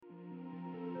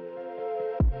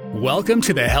Welcome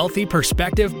to the Healthy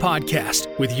Perspective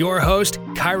Podcast with your host,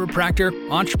 chiropractor,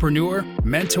 entrepreneur,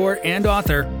 mentor, and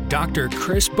author, Dr.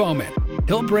 Chris Bowman.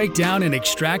 He'll break down and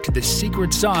extract the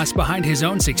secret sauce behind his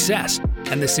own success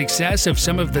and the success of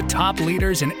some of the top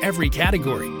leaders in every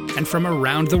category and from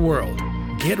around the world.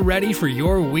 Get ready for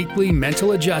your weekly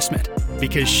mental adjustment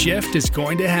because shift is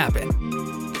going to happen.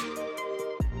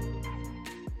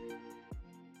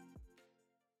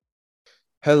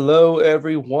 Hello,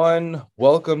 everyone.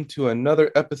 Welcome to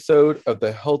another episode of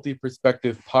the Healthy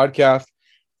Perspective Podcast.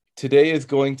 Today is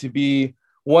going to be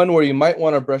one where you might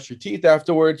want to brush your teeth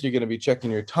afterwards. You're going to be checking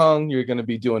your tongue. You're going to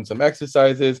be doing some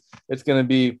exercises. It's going to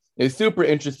be a super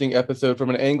interesting episode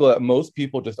from an angle that most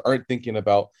people just aren't thinking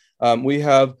about. We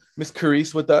have Miss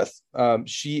Karese with us.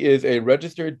 She is a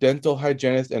registered dental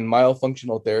hygienist and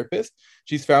myofunctional therapist.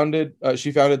 She founded the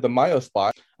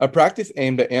MyoSpot, a practice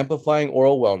aimed at amplifying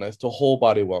oral wellness to whole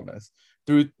body wellness.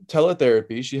 Through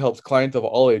teletherapy, she helps clients of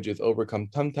all ages overcome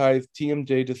tongue ties,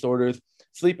 TMJ disorders,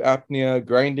 sleep apnea,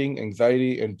 grinding,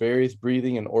 anxiety, and various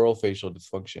breathing and oral facial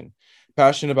dysfunction.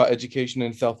 Passionate about education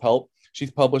and self-help, she's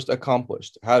published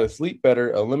Accomplished: How to Sleep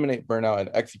Better, Eliminate Burnout,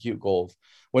 and Execute Goals.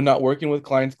 When not working with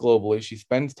clients globally, she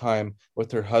spends time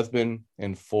with her husband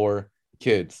and 4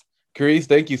 kids. Karese,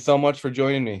 thank you so much for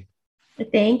joining me.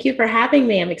 Thank you for having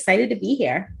me. I'm excited to be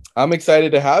here. I'm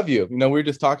excited to have you. We were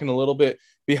just talking a little bit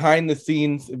behind the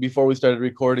scenes before we started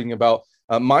recording about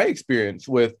my experience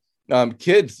with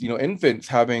kids, infants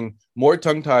having more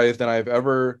tongue ties than I've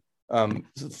ever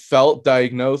felt,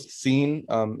 diagnosed, seen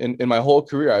in my whole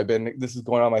career. This is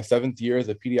going on my 7th year as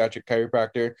a pediatric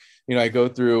chiropractor. I go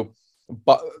through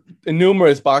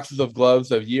numerous boxes of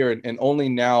gloves a year, and only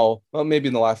now, well, maybe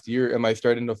in the last year, am I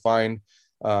starting to find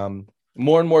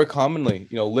more and more commonly,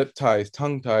 lip ties,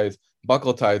 tongue ties,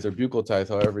 buccal ties, or buccal ties,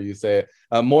 however you say it,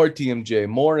 more TMJ,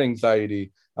 more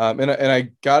anxiety. And I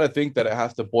got to think that it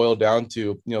has to boil down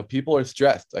to, people are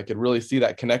stressed. I could really see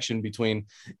that connection between,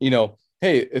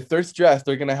 hey, if they're stressed,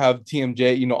 they're going to have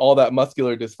TMJ, all that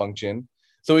muscular dysfunction.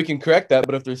 So we can correct that.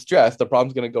 But if they're stressed, the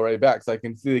problem's going to go right back. So I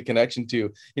can see the connection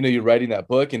to, you writing that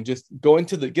book and just getting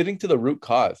to the root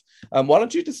cause. Why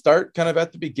don't you just start kind of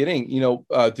at the beginning?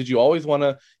 Did you always want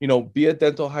to, be a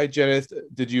dental hygienist?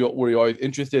 Were you always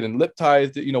interested in lip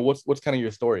ties? What's kind of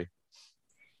your story?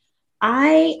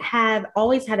 I have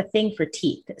always had a thing for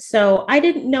teeth. So I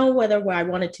didn't know whether I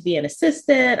wanted to be an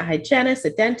assistant, a hygienist,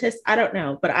 a dentist. I don't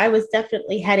know, but I was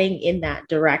definitely heading in that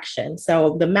direction.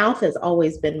 So the mouth has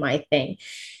always been my thing.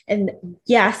 And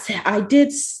yes, I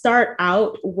did start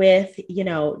out with,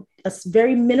 a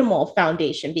very minimal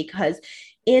foundation because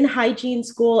in hygiene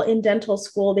school, in dental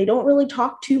school, they don't really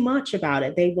talk too much about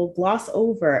it. They will gloss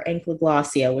over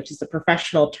ankylossia, which is a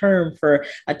professional term for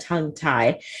a tongue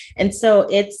tie. And so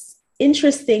it's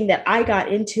interesting that I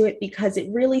got into it because it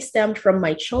really stemmed from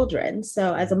my children.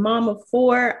 So as a mom of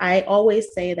 4, I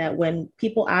always say that when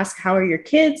people ask, how are your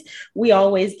kids? We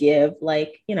always give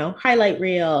highlight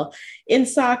reel, in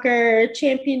soccer,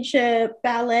 championship,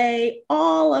 ballet,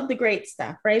 all of the great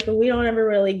stuff, right? But we don't ever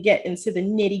really get into the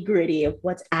nitty gritty of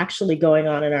what's actually going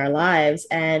on in our lives.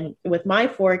 And with my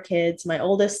 4 kids, my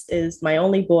oldest is my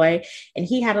only boy, and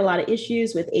he had a lot of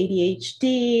issues with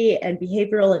ADHD and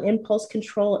behavioral and impulse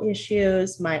control issues.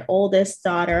 My oldest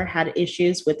daughter had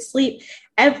issues with sleep.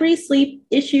 Every sleep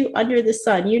issue under the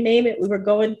sun, you name it, we were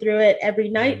going through it every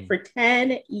night for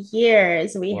 10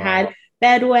 years. We had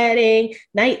bedwetting,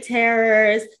 night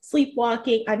terrors,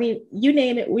 sleepwalking. I mean, you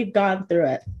name it, we've gone through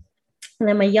it. And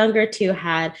then my younger 2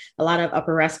 had a lot of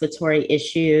upper respiratory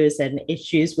issues and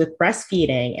issues with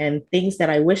breastfeeding and things that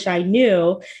I wish I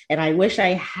knew. And I wish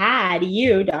I had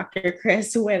you, Dr.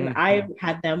 Chris, when I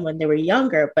had them when they were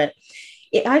younger. But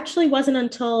it actually wasn't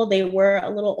until they were a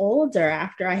little older,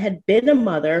 after I had been a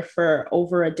mother for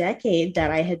over a decade,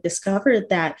 that I had discovered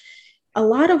that a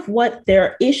lot of what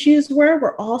their issues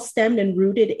were all stemmed and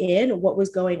rooted in what was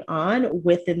going on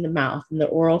within the mouth and the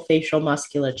oral facial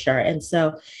musculature. And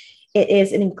so it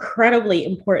is an incredibly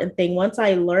important thing. Once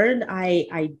I learned,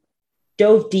 I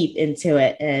dove deep into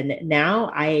it, and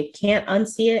now I can't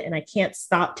unsee it and I can't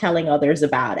stop telling others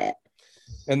about it.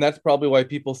 And that's probably why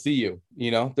people see you.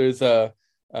 There's a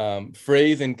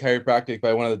phrase in chiropractic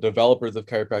by one of the developers of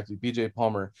chiropractic, BJ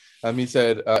Palmer. He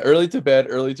said, early to bed,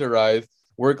 early to rise,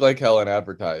 work like hell and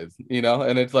advertise,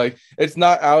 and it's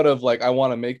not out of I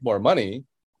want to make more money,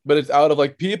 but it's out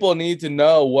of people need to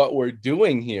know what we're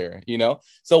doing here,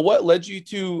 So what led you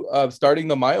to starting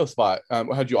the MyoSpot?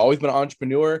 Had you always been an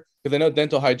entrepreneur? Because I know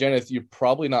dental hygienists, you're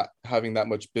probably not having that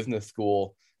much business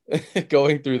school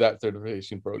going through that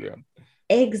certification program.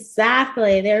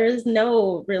 Exactly. There is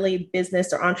no really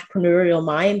business or entrepreneurial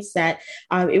mindset.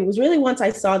 It was really once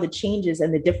I saw the changes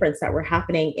and the difference that were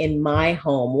happening in my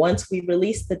home. Once we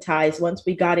released the ties, once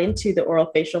we got into the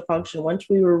oral facial function, once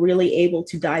we were really able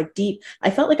to dive deep,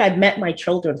 I felt like I'd met my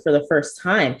children for the first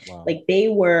time. Wow. Like they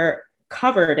were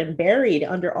covered and buried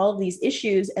under all of these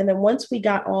issues. And then once we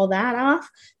got all that off,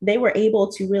 they were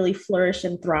able to really flourish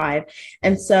and thrive.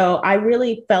 And so I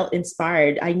really felt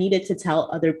inspired. I needed to tell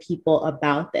other people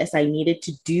about this. I needed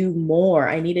to do more.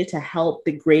 I needed to help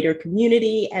the greater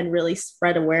community and really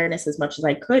spread awareness as much as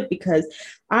I could, because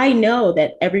I know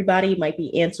that everybody might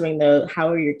be answering the "how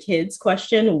are your kids"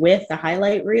 question with the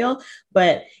highlight reel.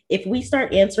 But if we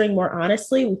start answering more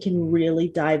honestly, we can really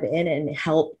dive in and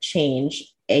help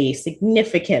change a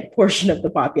significant portion of the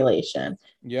population.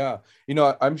 Yeah.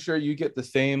 I'm sure you get the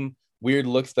same weird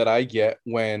looks that I get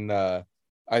when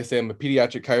I say I'm a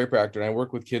pediatric chiropractor and I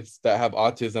work with kids that have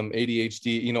autism,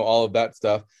 ADHD, all of that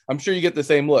stuff. I'm sure you get the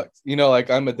same looks, like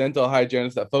I'm a dental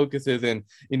hygienist that focuses in,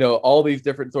 all these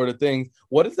different sort of things.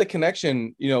 What is the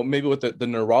connection, maybe with the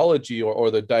neurology or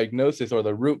the diagnosis or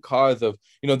the root cause of,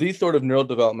 these sort of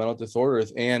neurodevelopmental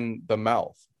disorders and the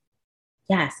mouth?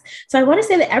 Yes. So I want to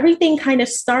say that everything kind of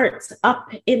starts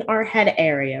up in our head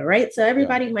area, right? So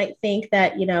everybody might think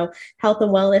that, health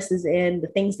and wellness is in the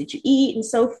things that you eat and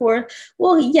so forth.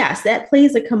 Well, yes, that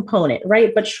plays a component,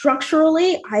 right? But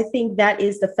structurally, I think that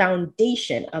is the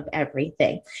foundation of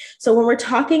everything. So when we're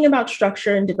talking about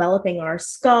structure and developing our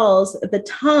skulls, the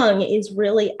tongue is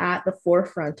really at the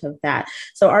forefront of that.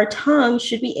 So our tongue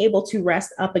should be able to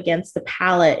rest up against the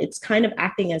palate. It's kind of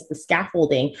acting as the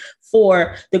scaffolding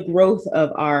for the growth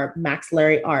of our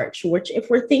maxillary arch, which, if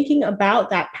we're thinking about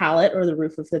that palate or the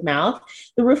roof of the mouth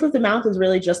is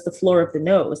really just the floor of the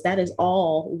nose. That is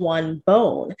all one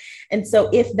bone. And so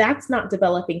if that's not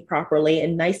developing properly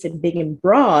and nice and big and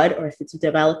broad, or if it's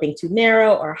developing too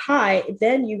narrow or high,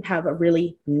 then you have a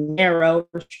really narrow,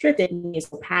 restricted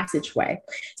nasal passageway.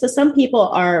 So some people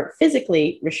are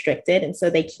physically restricted, and so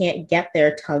they can't get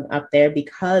their tongue up there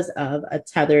because of a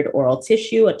tethered oral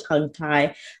tissue, a tongue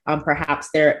tie. Perhaps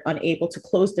they're unable to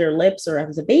close their lips, or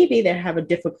as a baby, they have a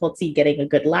difficulty getting a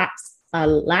good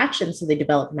latch, and so they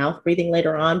develop mouth breathing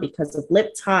later on because of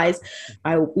lip ties.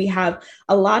 We have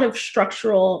a lot of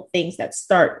structural things that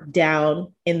start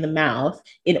down in the mouth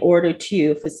in order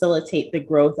to facilitate the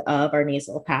growth of our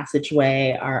nasal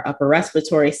passageway, our upper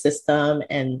respiratory system,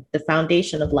 and the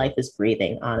foundation of life is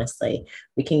breathing. Honestly,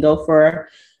 we can go for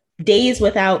days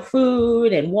without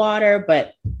food and water,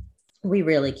 but we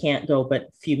really can't go but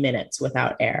a few minutes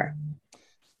without air.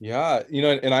 Yeah,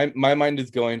 and my mind is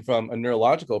going from a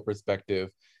neurological perspective.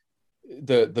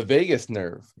 The vagus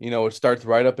nerve, it starts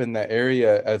right up in that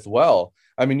area as well.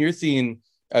 I mean, you're seeing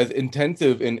as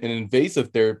intensive and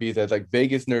invasive therapies as like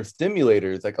vagus nerve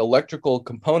stimulators, like electrical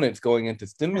components going in to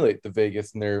stimulate the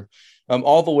vagus nerve,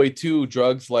 all the way to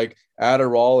drugs like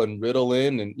Adderall and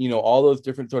Ritalin and, all those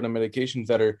different sort of medications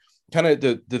that are kind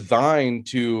of designed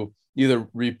to either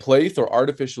replace or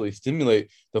artificially stimulate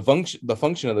the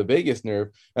function of the vagus nerve.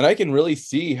 And I can really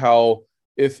see how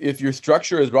if your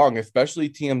structure is wrong, especially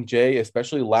TMJ,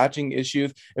 especially latching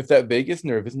issues, if that vagus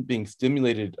nerve isn't being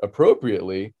stimulated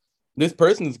appropriately, this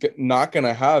person's not going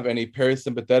to have any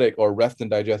parasympathetic or rest and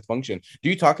digest function. Do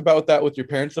you talk about that with your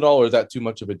parents at all, or is that too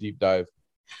much of a deep dive?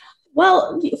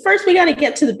 Well, first we got to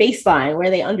get to the baseline where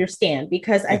they understand,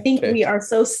 because I think we are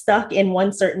so stuck in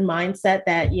one certain mindset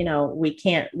that, we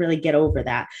can't really get over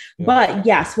that. Yeah. But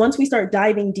yes, once we start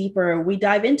diving deeper, we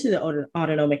dive into the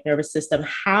autonomic nervous system,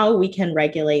 how we can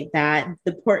regulate that,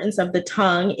 the importance of the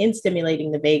tongue in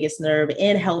stimulating the vagus nerve,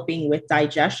 in helping with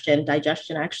digestion.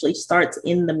 Digestion actually starts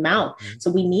in the mouth. Mm-hmm.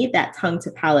 So we need that tongue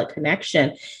to palate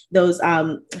connection. Those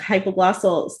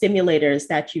hypoglossal stimulators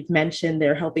that you've mentioned,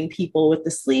 they're helping people with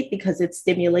the sleep because it's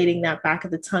stimulating that back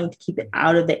of the tongue to keep it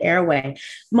out of the airway.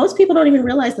 Most people don't even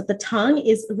realize that the tongue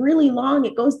is really long.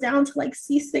 It goes down to like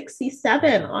C6,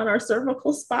 C7 on our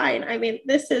cervical spine. I mean,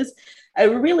 this is a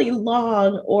really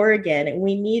long organ, and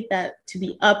we need that to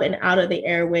be up and out of the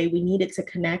airway. We need it to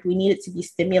connect. We need it to be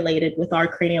stimulated with our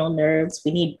cranial nerves.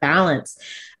 We need balance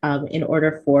in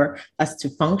order for us to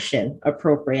function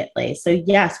appropriately. So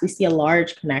yes, we see a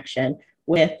large connection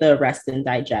with the rest and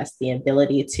digest, the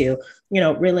ability to,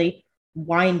 really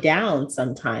wind down.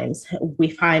 Sometimes we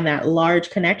find that large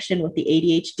connection with the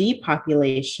ADHD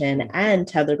population and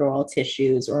tethered oral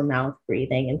tissues or mouth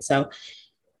breathing. And so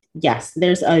yes,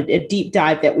 there's a deep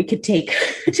dive that we could take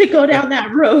to go down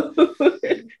that road.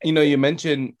 You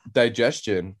mentioned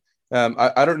digestion.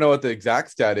 I don't know what the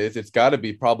exact stat is. It's got to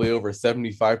be probably over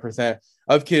 75%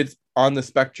 of kids on the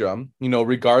spectrum,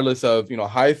 regardless of,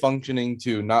 high functioning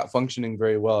to not functioning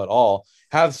very well at all,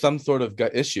 have some sort of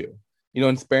gut issue,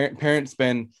 and parents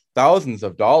spend thousands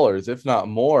of dollars, if not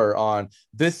more, on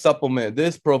this supplement,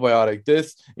 this probiotic,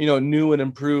 this, new and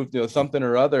improved, something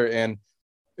or other. And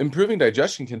improving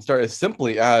digestion can start as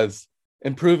simply as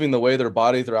improving the way their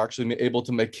bodies are actually able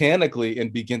to mechanically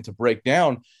and begin to break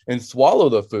down and swallow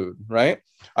the food, right?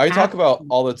 I talk about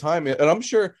all the time, and I'm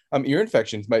sure ear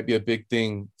infections might be a big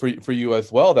thing for you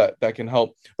as well that can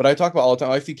help. But I talk about all the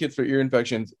time. I see kids for ear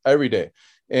infections every day.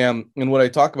 And what I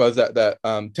talk about is that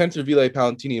tensor veli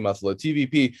palatini muscle, the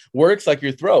TVP, works like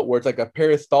your throat, where it's like a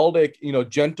peristaltic,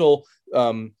 gentle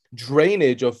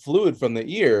drainage of fluid from the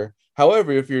ear.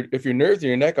 However, if your nerves in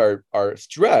your neck are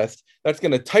stressed, that's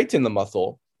going to tighten the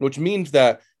muscle, which means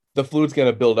that the fluid's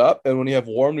going to build up. And when you have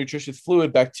warm, nutritious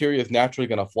fluid, bacteria is naturally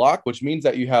going to flock, which means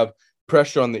that you have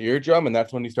pressure on the eardrum. And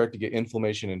that's when you start to get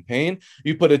inflammation and pain.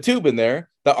 You put a tube in there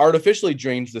that artificially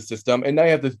drains the system. And now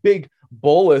you have this big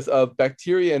bolus of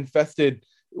bacteria infested,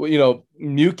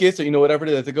 mucus or, whatever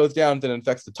it is that goes down and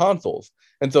infects the tonsils.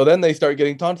 And so then they start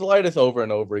getting tonsillitis over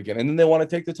and over again. And then they want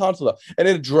to take the tonsil out. And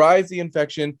it drives the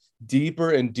infection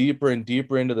deeper and deeper and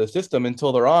deeper into the system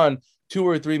until they're on 2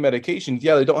 or 3 medications.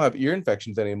 Yeah, they don't have ear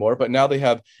infections anymore, but now they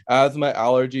have asthma,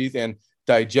 allergies, and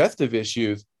digestive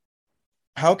issues.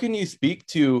 How can you speak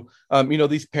to,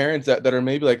 these parents that are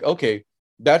maybe like, okay,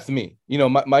 that's me.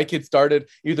 My kid started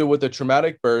either with a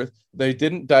traumatic birth. They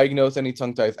didn't diagnose any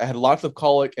tongue ties. I had lots of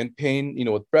colic and pain,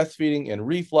 with breastfeeding and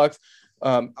reflux.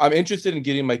 I'm interested in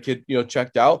getting my kid,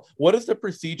 checked out. What does the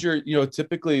procedure,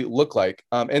 typically look like?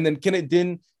 And then can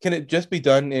it just be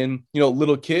done in,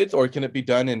 little kids, or can it be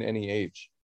done in any age?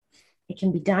 It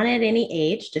can be done at any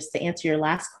age, just to answer your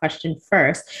last question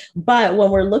first. But when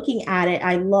we're looking at it,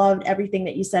 I loved everything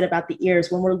that you said about the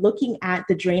ears. When we're looking at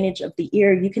the drainage of the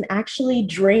ear, you can actually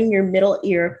drain your middle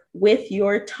ear with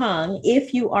your tongue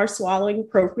if you are swallowing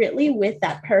appropriately with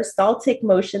that peristaltic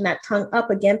motion, that tongue up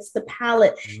against the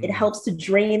palate. It helps to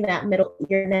drain that middle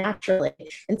ear naturally.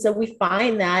 And so we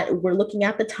find that we're looking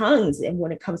at the tongues. And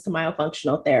when it comes to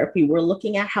myofunctional therapy, we're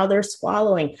looking at how they're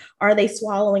swallowing. Are they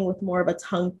swallowing with more of a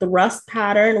tongue thrust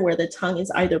pattern where the tongue is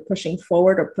either pushing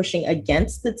forward or pushing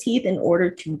against the teeth in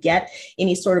order to get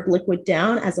any sort of liquid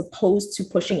down, as opposed to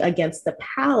pushing against the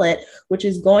palate, which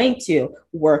is going to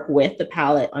work with the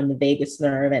palate on the vagus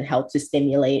nerve and help to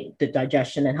stimulate the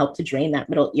digestion and help to drain that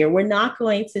middle ear. We're not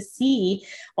going to see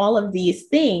all of these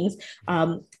things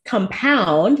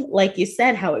compound, like you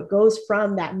said, how it goes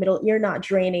from that middle ear not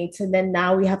draining to then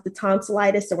now we have the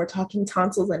tonsillitis. So we're talking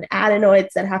tonsils and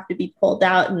adenoids that have to be pulled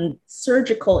out, and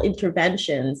surgical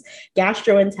interventions,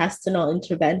 gastrointestinal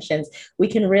interventions. We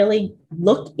can really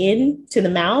look into the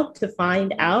mouth to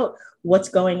find out what's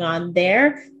going on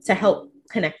there to help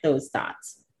connect those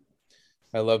dots.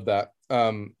 I love that.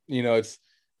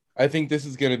 I think this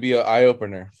is going to be an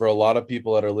eye-opener for a lot of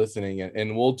people that are listening,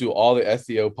 and we'll do all the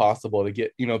SEO possible to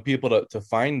get, people to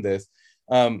find this.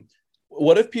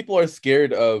 What if people are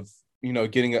scared of,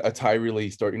 getting a tie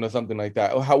released or, something like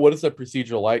that? What is the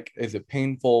procedure like? Is it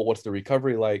painful? What's the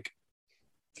recovery like?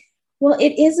 Well,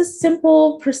 it is a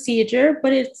simple procedure,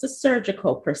 but it's a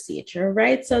surgical procedure,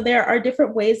 right? So there are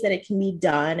different ways that it can be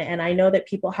done. And I know that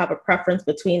people have a preference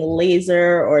between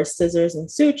laser or scissors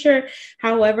and suture.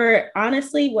 However,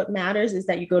 honestly, what matters is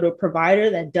that you go to a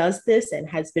provider that does this and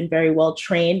has been very well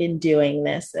trained in doing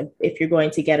this if you're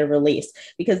going to get a release,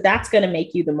 because that's going to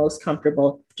make you the most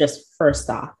comfortable, just first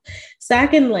off.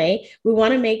 Secondly, we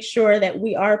want to make sure that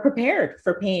we are prepared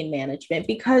for pain management,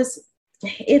 because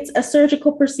it's a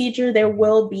surgical procedure. There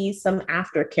will be some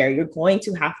aftercare. You're going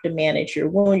to have to manage your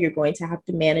wound. You're going to have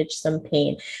to manage some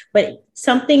pain. But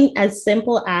something as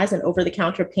simple as an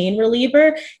over-the-counter pain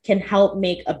reliever can help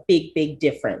make a big, big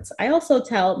difference. I also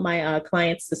tell my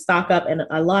clients to stock up, and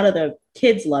a lot of the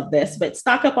kids love this, but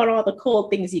stock up on all the cold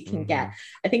things you can get.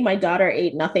 I think my daughter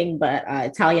ate nothing but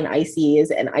Italian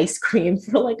ices and ice cream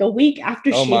for like a week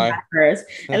after she had hers.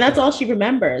 And that's all she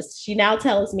remembers. She now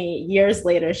tells me years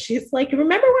later, she's like,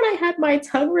 remember when I had my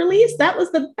tongue released? That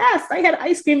was the best. I had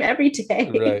ice cream every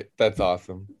day. Right. That's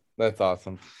awesome.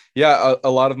 Yeah. A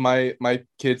lot of my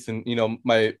kids and,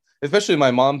 especially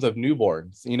my moms of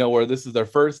newborns, where this is their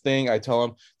first thing. I tell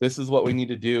them, this is what we need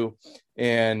to do.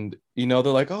 And, they're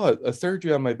like, oh, a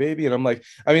surgery on my baby. And I'm like,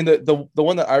 I mean, the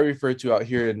one that I refer to out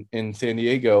here in San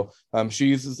Diego, she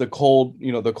uses the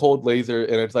cold laser.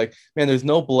 And it's like, man, there's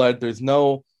no blood. There's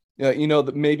no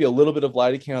maybe a little bit of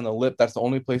lidocaine on the lip. That's the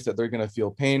only place that they're going to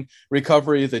feel pain.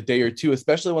 Recovery is a day or two,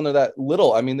 especially when they're that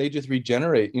little. I mean, they just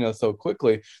regenerate, so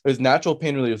quickly. There's natural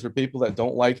pain relievers for people that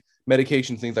don't like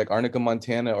medications, things like arnica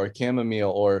montana or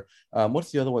chamomile, or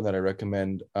what's the other one that I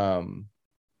recommend?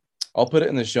 I'll put it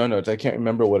in the show notes. I can't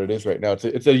remember what it is right now.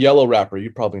 It's a yellow wrapper.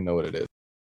 You probably know what it is.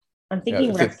 I'm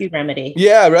thinking Rescue Remedy.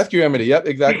 Yeah, Rescue Remedy. Yep,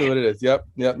 exactly what it is. Yep,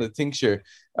 the tincture.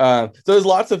 So there's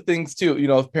lots of things too.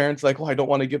 If parents like, I don't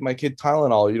want to give my kid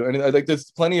Tylenol, and like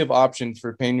there's plenty of options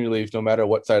for pain relief, no matter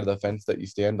what side of the fence that you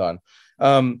stand on.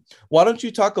 Why don't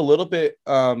you talk a little bit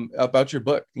about your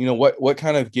book? What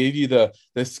kind of gave you the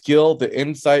skill, the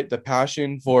insight, the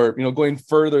passion for going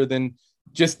further than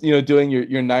just doing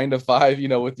your 9 to 5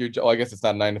 with your job. I guess it's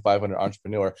not 9 to 5 when you're an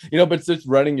entrepreneur, but it's just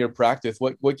running your practice.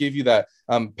 What gave you that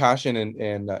passion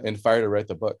and fire to write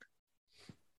the book?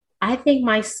 I think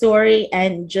my story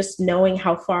and just knowing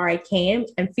how far I came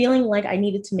and feeling like I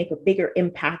needed to make a bigger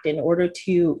impact in order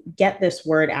to get this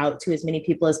word out to as many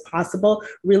people as possible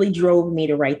really drove me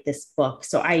to write this book.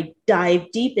 So I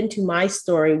dive deep into my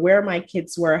story, where my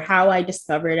kids were, how I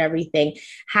discovered everything,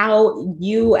 how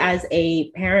you as a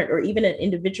parent or even an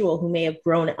individual who may have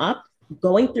grown up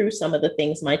going through some of the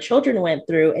things my children went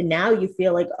through. And now you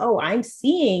feel like, I'm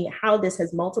seeing how this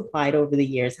has multiplied over the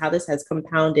years, how this has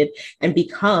compounded and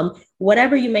become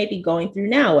whatever you may be going through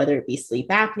now, whether it be sleep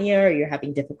apnea, or you're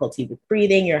having difficulty with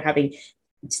breathing, you're having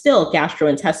still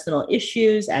gastrointestinal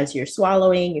issues as you're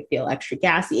swallowing, you feel extra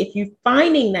gassy. If you're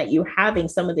finding that you're having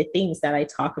some of the things that I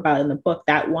talk about in the book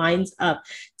that winds up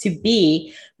to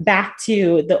be back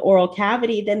to the oral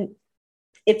cavity, then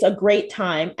it's a great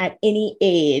time at any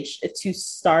age to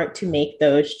start to make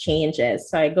those changes.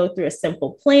 So I go through a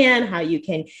simple plan, how you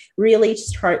can really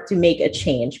start to make a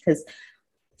change, because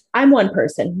I'm one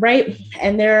person, right?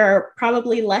 And there are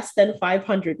probably less than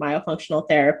 500 myofunctional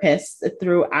therapists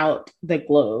throughout the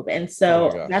globe. And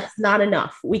so that's not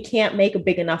enough. We can't make a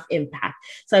big enough impact.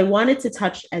 So I wanted to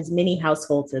touch as many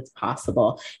households as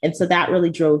possible. And so that really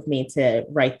drove me to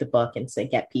write the book and to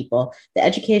get people the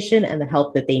education and the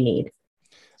help that they need.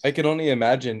 I can only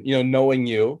imagine, knowing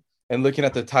you and looking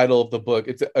at the title of the book.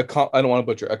 It's I don't want to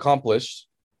butcher, Accomplished.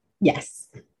 Yes.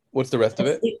 What's the rest of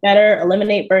it? Sleep better,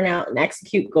 eliminate burnout, and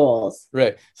execute goals.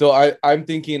 Right. So I'm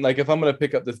thinking, like, if I'm going to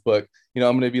pick up this book, I'm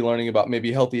going to be learning about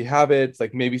maybe healthy habits,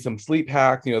 like maybe some sleep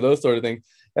hacks, those sort of things.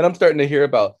 And I'm starting to hear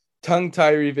about tongue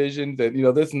tie revisions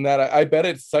and, this and that. I bet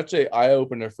it's such a eye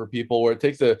opener for people, where it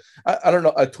takes I don't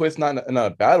know, a twist, not in a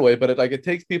bad way, but it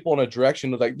takes people in a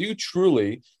direction of like, you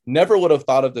truly never would have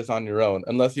thought of this on your own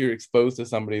unless you're exposed to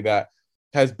somebody that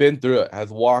has been through it, has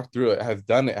walked through it, has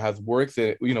done it, has worked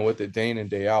it, with it day in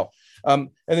and day out. And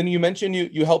then you mentioned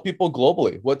you help people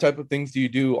globally. What type of things do you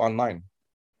do online?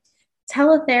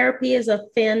 Teletherapy is a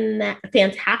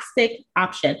fantastic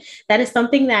option. That is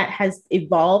something that has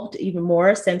evolved even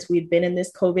more since we've been in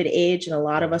this COVID age. And a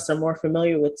lot of us are more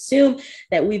familiar with Zoom,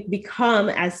 that we've become,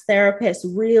 as therapists,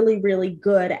 really, really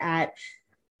good at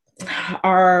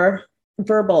our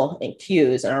verbal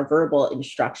cues and our verbal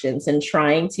instructions and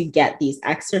trying to get these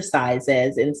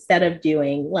exercises instead of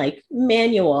doing like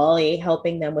manually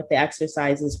helping them with the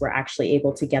exercises. We're actually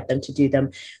able to get them to do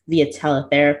them via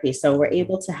teletherapy. So we're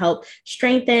able to help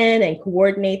strengthen and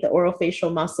coordinate the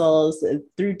orofacial muscles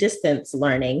through distance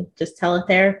learning, just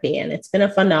teletherapy. And it's been a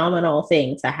phenomenal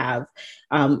thing to have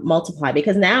multiply,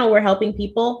 because now we're helping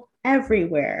people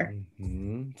everywhere.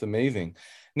 Mm-hmm. It's amazing.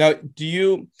 Now, do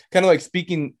you kind of like,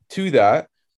 speaking to that,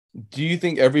 do you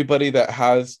think everybody that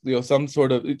has, some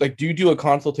sort of like, do you do a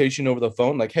consultation over the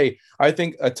phone? Like, hey, I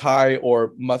think a tie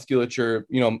or musculature,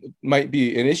 might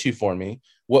be an issue for me.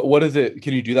 What is it?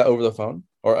 Can you do that over the phone,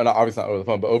 or obviously not over the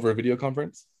phone, but over a video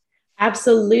conference?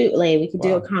 Absolutely. We could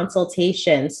do a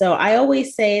consultation. So I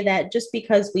always say that just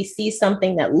because we see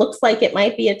something that looks like it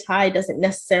might be a tie doesn't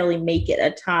necessarily make it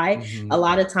a tie. Mm-hmm. A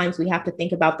lot of times we have to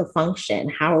think about the function.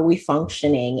 How are we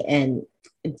functioning? And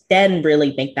then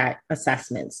really make that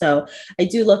assessment. So I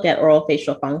do look at oral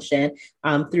facial function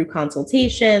through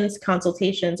consultations.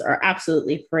 Consultations are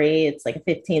absolutely free. It's like a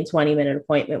 15-20 minute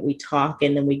appointment. We talk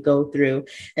and then we go through.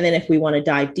 And then if we want to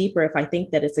dive deeper, if I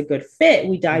think that it's a good fit,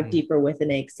 we dive deeper with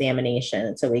an examination.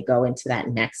 And so we go into that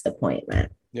next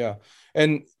appointment. Yeah.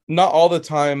 And not all the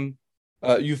time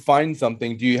you find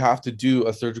something, do you have to do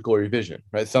a surgical revision,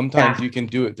 right? Sometimes you can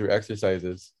do it through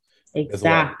exercises.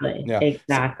 Exactly. Well. Yeah.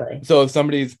 Exactly. So if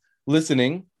somebody's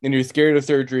listening and you're scared of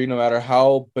surgery, no matter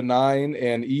how benign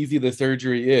and easy the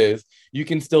surgery is, you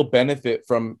can still benefit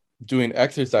from doing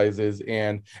exercises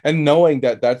and knowing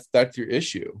that that's your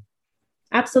issue.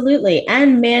 Absolutely.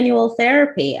 And manual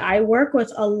therapy. I work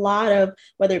with a lot of,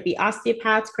 whether it be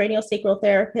osteopaths, craniosacral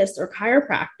therapists, or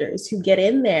chiropractors who get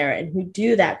in there and who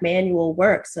do that manual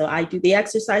work. So I do the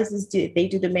exercises, they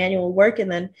do the manual work. And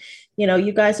then,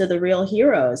 you guys are the real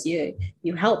heroes. You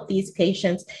help these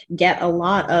patients get a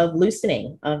lot of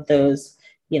loosening of those,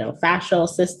 fascial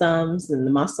systems and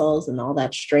the muscles and all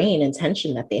that strain and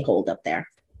tension that they hold up there.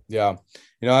 Yeah.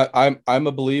 I'm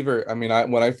a believer. I mean,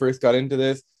 when I first got into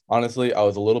this, honestly, I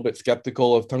was a little bit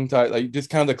skeptical of tongue tie, like just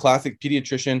kind of the classic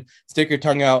pediatrician, stick your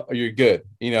tongue out or you're good,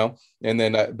 And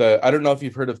then I don't know if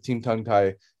you've heard of Team Tongue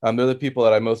Tie. They're the people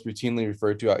that I most routinely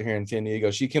refer to out here in San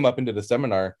Diego. She came up into the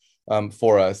seminar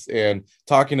for us and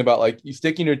talking about like you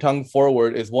sticking your tongue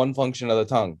forward is one function of the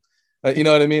tongue. You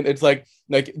know what I mean? It's like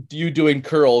you doing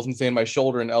curls and saying my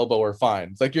shoulder and elbow are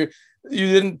fine. It's like you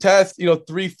didn't test,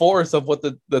 3/4 of what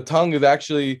the tongue is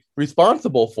actually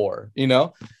responsible for,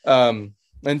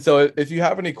 And so if you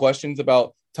have any questions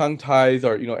about tongue ties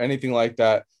or, anything like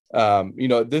that,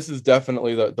 this is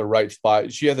definitely the right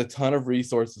spot. She has a ton of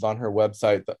resources on her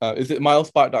website. Is it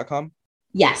milespot.com?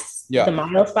 Yes. Yeah.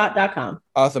 Milespot.com.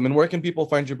 Awesome. And where can people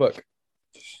find your book?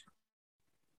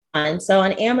 And so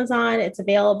on Amazon, it's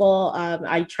available.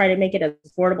 I try to make it as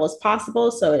affordable as possible.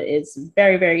 So it is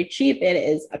very, very cheap. It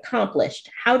is Accomplished: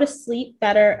 How to Sleep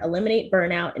Better, Eliminate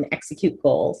Burnout, and Execute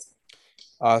Goals.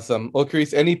 Awesome. Well,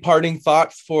 Karese, any parting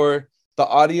thoughts for the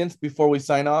audience before we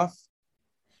sign off?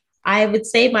 I would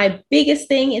say my biggest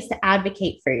thing is to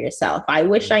advocate for yourself. I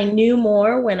wish I knew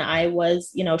more when I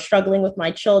was, struggling with my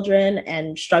children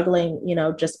and struggling,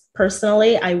 just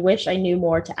personally. I wish I knew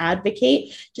more to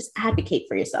advocate. Just advocate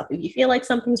for yourself. If you feel like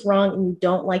something's wrong and you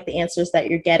don't like the answers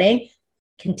that you're getting,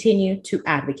 continue to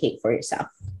advocate for yourself.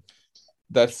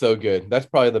 That's so good. That's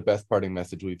probably the best parting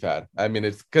message we've had. I mean,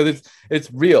 it's because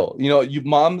it's real. You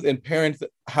moms and parents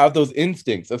have those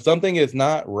instincts. If something is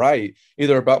not right,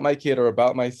 either about my kid or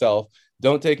about myself,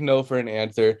 don't take no for an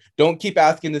answer. Don't keep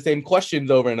asking the same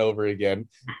questions over and over again.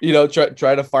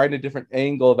 Try to find a different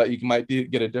angle that you might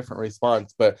get a different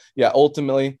response. But yeah,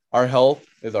 ultimately, our health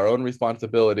is our own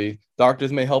responsibility.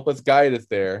 Doctors may help us guide us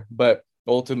there, but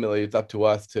ultimately it's up to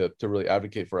us to really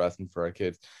advocate for us and for our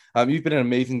kids. You've been an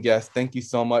amazing guest. Thank you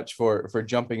so much for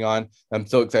jumping on. I'm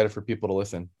so excited for people to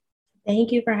listen.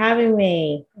 Thank you for having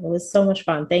me. It was so much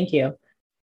fun. Thank you.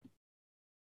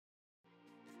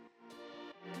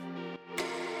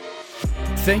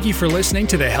 Thank you for listening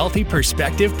to the Healthy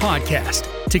Perspective Podcast.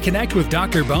 To connect with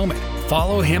Dr. Bowman,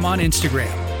 follow him on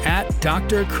Instagram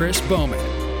 @Dr. Chris Bowman.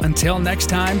 Until next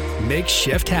time, make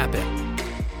shift happen.